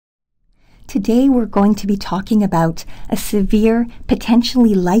Today we're going to be talking about a severe,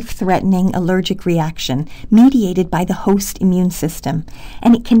 potentially life-threatening allergic reaction mediated by the host immune system,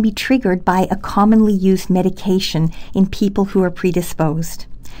 and it can be triggered by a commonly used medication in people who are predisposed.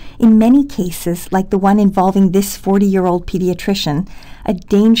 In many cases, like the one involving this 40-year-old pediatrician, a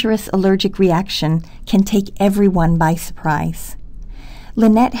dangerous allergic reaction can take everyone by surprise.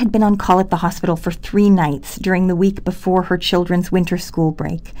 Lynette had been on call at the hospital for 3 nights during the week before her children's winter school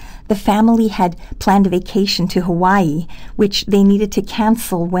break. The family had planned a vacation to Hawaii, which they needed to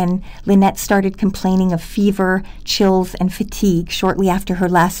cancel when Lynette started complaining of fever, chills, and fatigue shortly after her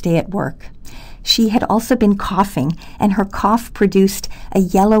last day at work. She had also been coughing, and her cough produced a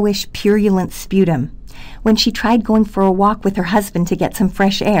yellowish, purulent sputum. When she tried going for a walk with her husband to get some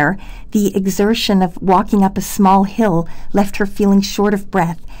fresh air, the exertion of walking up a small hill left her feeling short of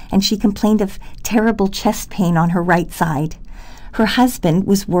breath, and she complained of terrible chest pain on her right side. Her husband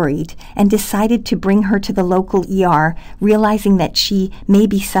was worried and decided to bring her to the local ER, realizing that she may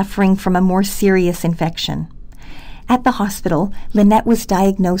be suffering from a more serious infection. At the hospital, Lynette was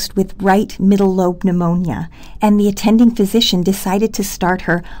diagnosed with right middle lobe pneumonia, and the attending physician decided to start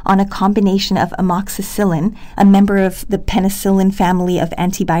her on a combination of amoxicillin, a member of the penicillin family of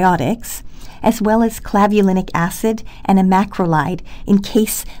antibiotics, as well as clavulanic acid and a macrolide in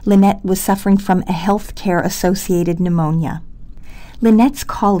case Lynette was suffering from a healthcare-associated pneumonia. Lynette's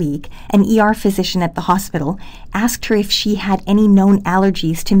colleague, an ER physician at the hospital, asked her if she had any known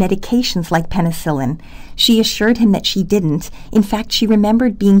allergies to medications like penicillin. She assured him that she didn't. In fact, she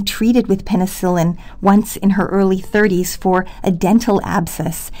remembered being treated with penicillin once in her early 30s for a dental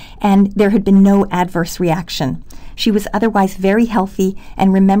abscess, and there had been no adverse reaction. She was otherwise very healthy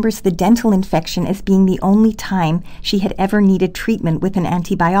and remembers the dental infection as being the only time she had ever needed treatment with an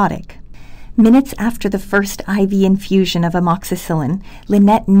antibiotic. Minutes after the first IV infusion of amoxicillin,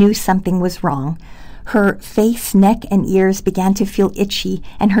 Lynette knew something was wrong. Her face, neck, and ears began to feel itchy,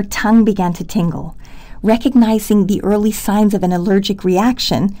 and her tongue began to tingle. Recognizing the early signs of an allergic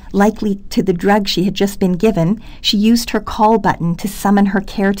reaction, likely to the drug she had just been given, she used her call button to summon her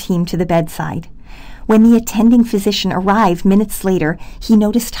care team to the bedside. When the attending physician arrived minutes later, he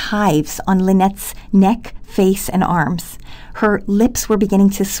noticed hives on Lynette's neck, face, and arms. Her lips were beginning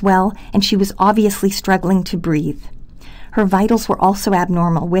to swell, and she was obviously struggling to breathe. Her vitals were also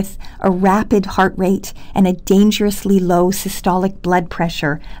abnormal, with a rapid heart rate and a dangerously low systolic blood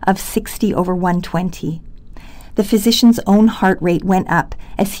pressure of 60/120. The physician's own heart rate went up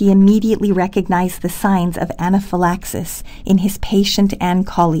as he immediately recognized the signs of anaphylaxis in his patient and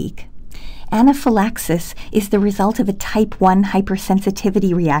colleague. Anaphylaxis is the result of a type 1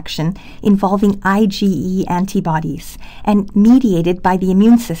 hypersensitivity reaction involving IgE antibodies and mediated by the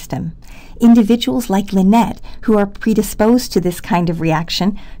immune system. Individuals like Lynette, who are predisposed to this kind of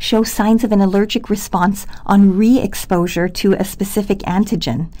reaction, show signs of an allergic response on re-exposure to a specific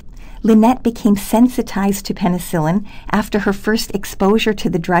antigen. Lynette became sensitized to penicillin after her first exposure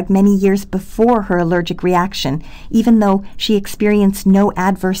to the drug many years before her allergic reaction, even though she experienced no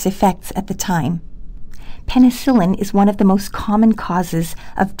adverse effects at the time. Penicillin is one of the most common causes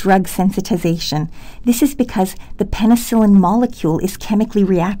of drug sensitization. This is because the penicillin molecule is chemically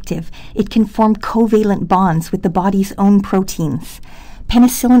reactive. It can form covalent bonds with the body's own proteins.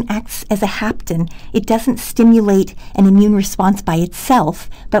 Penicillin acts as a hapten. It doesn't stimulate an immune response by itself,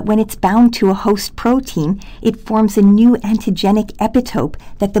 but when it's bound to a host protein, it forms a new antigenic epitope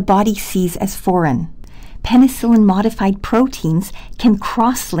that the body sees as foreign. Penicillin-modified proteins can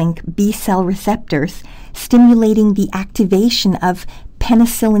cross-link B-cell receptors, stimulating the activation of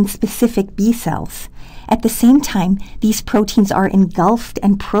penicillin-specific B-cells. At the same time, these proteins are engulfed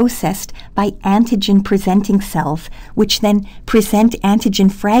and processed by antigen-presenting cells, which then present antigen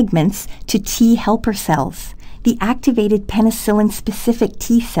fragments to T helper cells. The activated penicillin-specific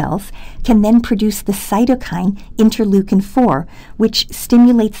T cells can then produce the cytokine interleukin-4, which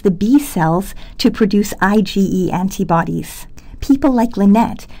stimulates the B cells to produce IgE antibodies. People like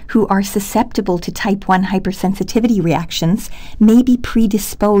Lynette, who are susceptible to type 1 hypersensitivity reactions, may be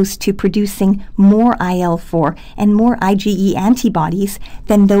predisposed to producing more IL-4 and more IgE antibodies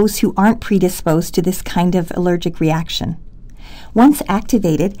than those who aren't predisposed to this kind of allergic reaction. Once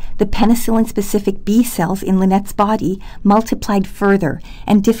activated, the penicillin-specific B cells in Lynette's body multiplied further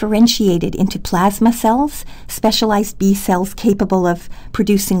and differentiated into plasma cells, specialized B cells capable of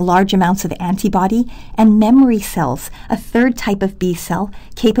producing large amounts of antibody, and memory cells, a third type of B cell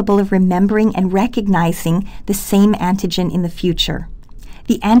capable of remembering and recognizing the same antigen in the future.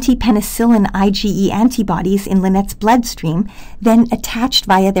 The anti-penicillin IgE antibodies in Lynette's bloodstream then attached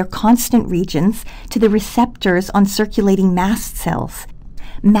via their constant regions to the receptors on circulating mast cells.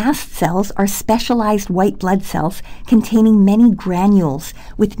 Mast cells are specialized white blood cells containing many granules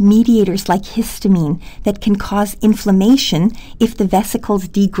with mediators like histamine that can cause inflammation if the vesicles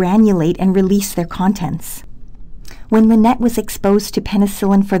degranulate and release their contents. When Lynette was exposed to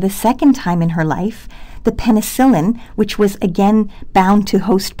penicillin for the second time in her life, the penicillin, which was again bound to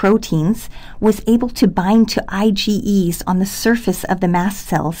host proteins, was able to bind to IgEs on the surface of the mast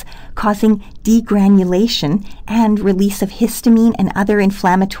cells, causing degranulation and release of histamine and other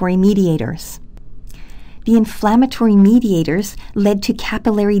inflammatory mediators. The inflammatory mediators led to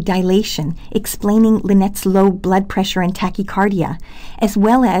capillary dilation, explaining Lynette's low blood pressure and tachycardia, as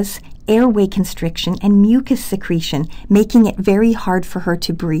well as airway constriction and mucus secretion, making it very hard for her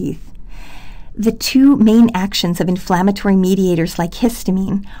to breathe. The two main actions of inflammatory mediators like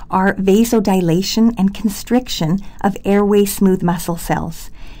histamine are vasodilation and constriction of airway smooth muscle cells.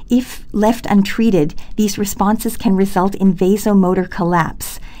 If left untreated, these responses can result in vasomotor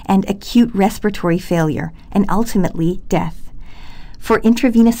collapse and acute respiratory failure, and ultimately death. For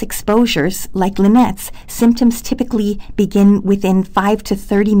intravenous exposures, like Lynette's, symptoms typically begin within 5 to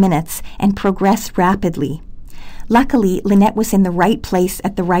 30 minutes and progress rapidly. Luckily, Lynette was in the right place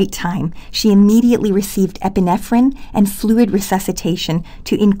at the right time. She immediately received epinephrine and fluid resuscitation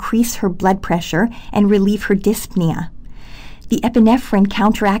to increase her blood pressure and relieve her dyspnea. The epinephrine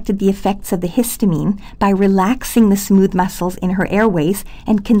counteracted the effects of the histamine by relaxing the smooth muscles in her airways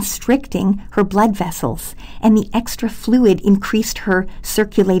and constricting her blood vessels, and the extra fluid increased her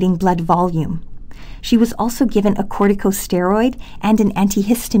circulating blood volume. She was also given a corticosteroid and an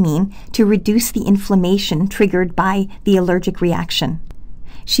antihistamine to reduce the inflammation triggered by the allergic reaction.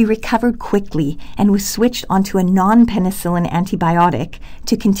 She recovered quickly and was switched onto a non-penicillin antibiotic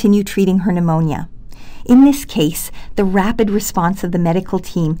to continue treating her pneumonia. In this case, the rapid response of the medical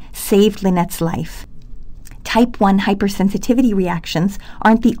team saved Lynette's life. Type 1 hypersensitivity reactions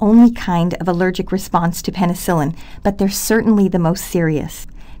aren't the only kind of allergic response to penicillin, but they're certainly the most serious.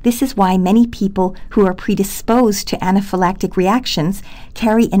 This is why many people who are predisposed to anaphylactic reactions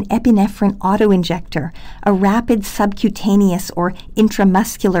carry an epinephrine autoinjector, a rapid subcutaneous or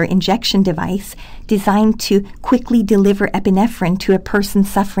intramuscular injection device designed to quickly deliver epinephrine to a person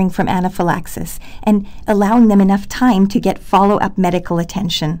suffering from anaphylaxis and allowing them enough time to get follow-up medical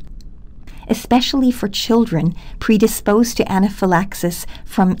attention. Especially for children predisposed to anaphylaxis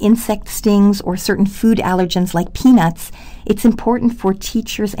from insect stings or certain food allergens like peanuts, it's important for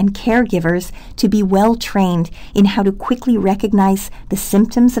teachers and caregivers to be well trained in how to quickly recognize the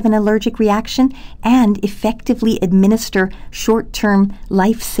symptoms of an allergic reaction and effectively administer short-term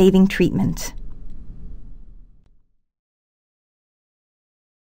life-saving treatment.